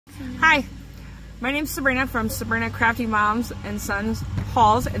Hi, my name's Sabrina from Sabrina Crafty Moms and Sons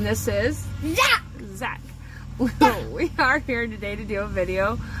Hauls, and this is Zach. We are here today to do a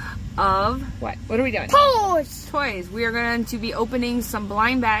video of what? What are we doing? Toys. We are going to be opening some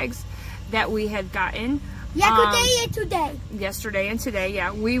blind bags that we had gotten yesterday and today.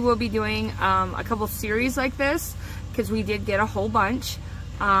 Yeah, we will be doing a couple series like this because we did get a whole bunch.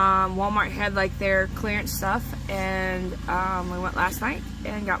 Walmart had like their clearance stuff, and we went last night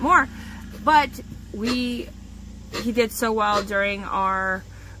and got more. But he did so well during our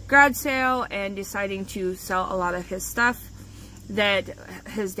garage sale and deciding to sell a lot of his stuff that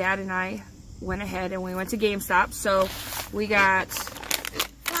his dad and I went ahead and we went to GameStop. So we got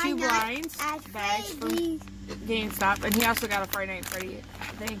two blinds bags from GameStop, and he also got a Friday Night Freddy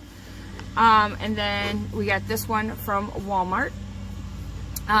thing. And then we got this one from Walmart.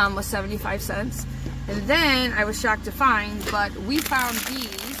 Was 75 cents. And then I was shocked to find, but we found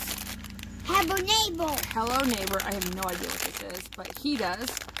these. Hello Neighbor. Hello Neighbor. I have no idea what this is, but he does.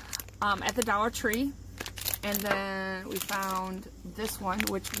 At the Dollar Tree. And then we found this one,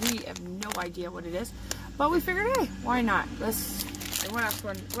 which we have no idea what it is. But we figured, hey, why not? Let's. And what else?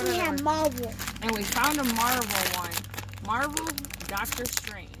 Marvel. And we found a Marvel one. Marvel Doctor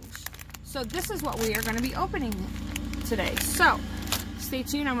Strange. So this is what we are going to be opening today. So stay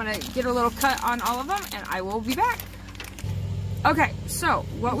tuned. I'm going to get a little cut on all of them, and I will be back. Okay, so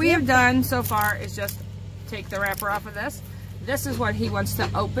what we have done so far is just take the wrapper off of this. This is what he wants to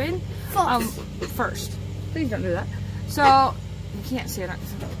open first. Please don't do that. So, you can't see it.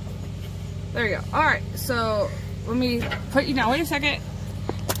 There you go. Alright, so let me put you down. Wait a second.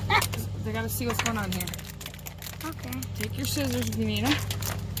 They got to see what's going on here. Okay. Take your scissors if you need them.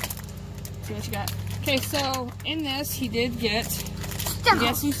 See what you got. Okay, so in this, he did get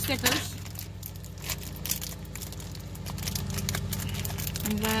some stickers.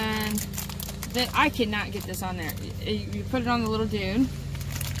 And then I cannot get this on there. You put it on the little dune.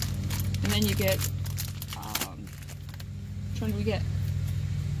 And then you get, which one do we get?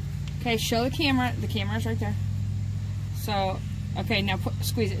 Okay, show the camera. The camera's right there. So, okay, now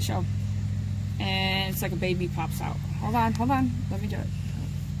squeeze it, show. And it's like a baby pops out. Hold on. Let me do it.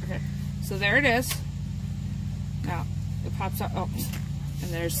 Okay, so there it is. Now, it pops out. Oh,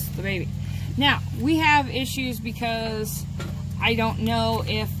 and there's the baby. Now, we have issues because I don't know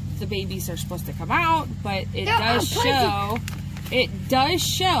if the babies are supposed to come out, but it does show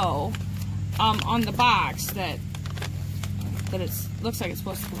on the box that it looks like it's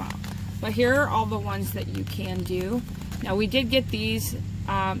supposed to come out. But here are all the ones that you can do. Now, we did get these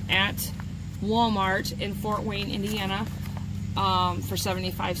at Walmart in Fort Wayne, Indiana for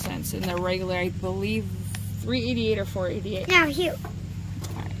 75 cents, and they're regular, I believe, $3.88 or $4.88. Now here.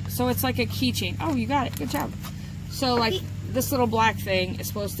 Alright, so it's like a keychain. Oh, you got it. Good job. So like this little black thing is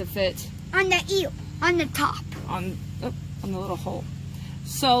supposed to fit on the ear, on the top, on the little hole.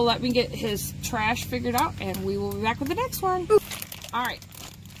 So let me get his trash figured out, and we will be back with the next one. Alright,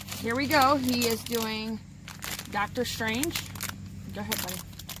 here we go. He is doing Doctor Strange. Go ahead, buddy.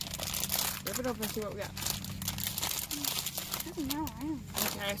 Rip it open and see what we got.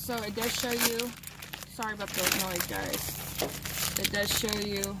 Okay, so it does show you. Sorry about the noise, guys. It does show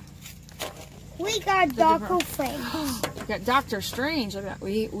you. We got Doctor Strange. We got Doctor Strange.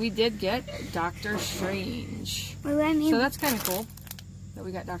 We did get Doctor Strange. So that's kind of cool that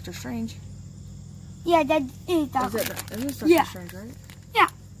we got Doctor Strange. Yeah, that is Doctor Strange. It is Doctor Strange, right? Yeah.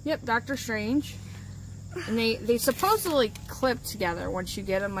 Yep, Doctor Strange. And they supposedly clip together once you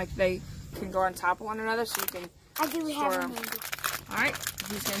get them. Like they can go on top of one another, so you can store them. Alright,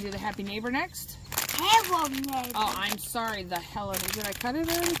 he's going to do the Happy Neighbor next. Hello Neighbor. Oh, I'm sorry, the Hello Neighbor. Did I cut it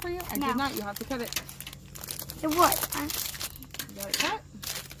already for you? I did not. You'll have to cut it. The what? You got it cut?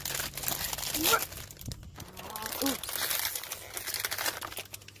 Oops.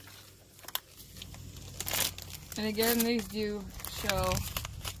 And again, these do show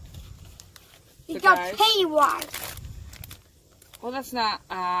You got Pennywise. Well, that's not,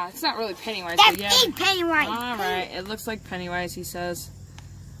 it's not really Pennywise. That's big Pennywise. Alright, it looks like Pennywise, he says.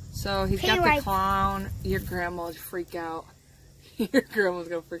 So he's got the clown. Your grandma would freak out. Your grandma's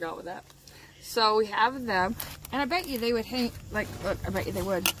gonna freak out with that. So we have them, and I bet you they would hang, like, look, I bet you they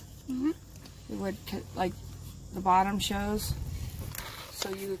would. They would, like, the bottom shows, so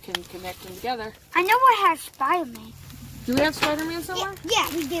you can connect them together. I know I have Spider-Man. Do we have Spider-Man somewhere? Yeah,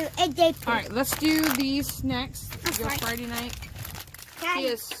 we do. Alright, let's do these next. Go Friday night. He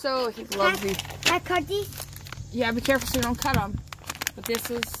loves these. Can I cut these? Yeah, be careful so you don't cut them. But this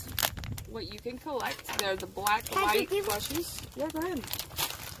is what you can collect. They're the black light plushies. Yeah, go ahead.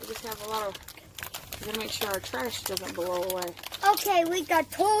 We just have a lot of. We're gonna make sure our trash doesn't blow away. Okay, we got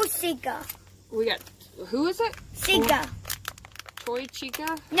Toy Chica. We got, who is it? Chica. Toy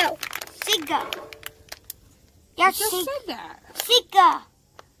Chica? No, Chica. Yes, You just said that. Chica.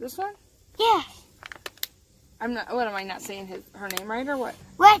 This one? Yes. I'm not, what, am I not saying her name right or what?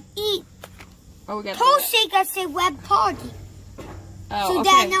 Red eat. Oh, we got Toy Chica say red party. Oh, So okay.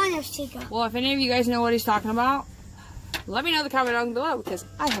 that's not a Chica. Well, if any of you guys know what he's talking about, let me know in the comment down below because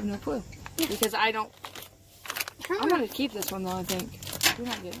I have no clue. Because I don't. I'm going to keep this one though, I think. You're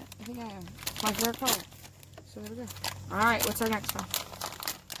not getting it. I think I am. It's my favorite color. So there we go. Alright, what's our next one?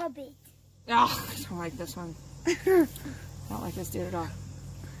 Puppy. Oh, I don't like this one. I don't like this dude at all.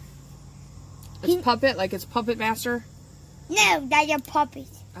 It's Puppet, like it's Puppet Master? No, that's a puppy.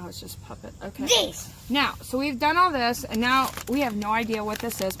 Oh, it's just Puppet. Okay. This. Now, so we've done all this, and now we have no idea what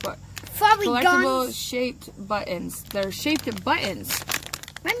this is, but Probably collectible guns. shaped buttons. They're shaped buttons.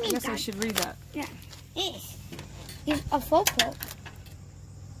 Let me I guess I gun. should read that. Yeah. This is a photo.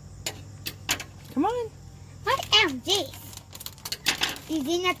 Come on. What am this? You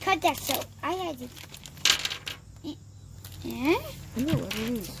did not cut that, so I had it. Yeah? Ooh, what are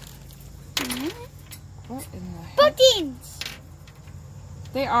these? What in the heck? Buttons.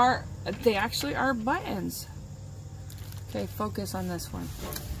 They actually are buttons. Okay, focus on this one.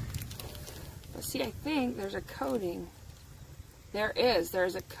 But see, I think there's a coating.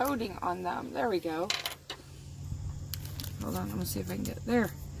 There's a coating on them. There we go. Hold on, let me see if I can get it. There.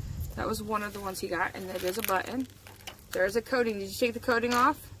 That was one of the ones he got, and it is a button. There's a coating. Did you take the coating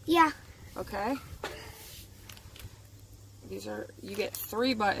off? Yeah. Okay. You get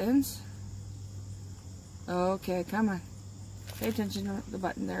 3 buttons. Okay, come on. Pay attention to the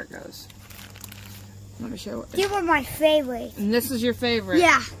button. There it goes. Let me show what. They were my favorite. And this is your favorite?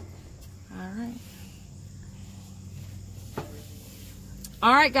 Yeah. Alright.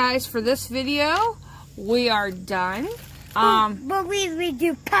 Alright guys, for this video, we are done. But we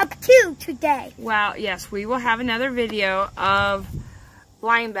do Pop 2 today. Well, yes, we will have another video of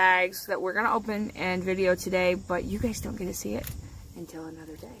blind bags that we're going to open and video today, but you guys don't get to see it until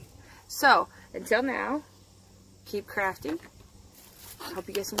another day. So, until now, keep crafty. Hope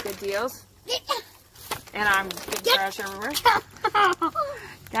you get some good deals. And I'm getting trash everywhere.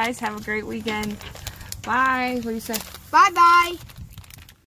 Guys, have a great weekend. Bye. What do you say? Bye-bye.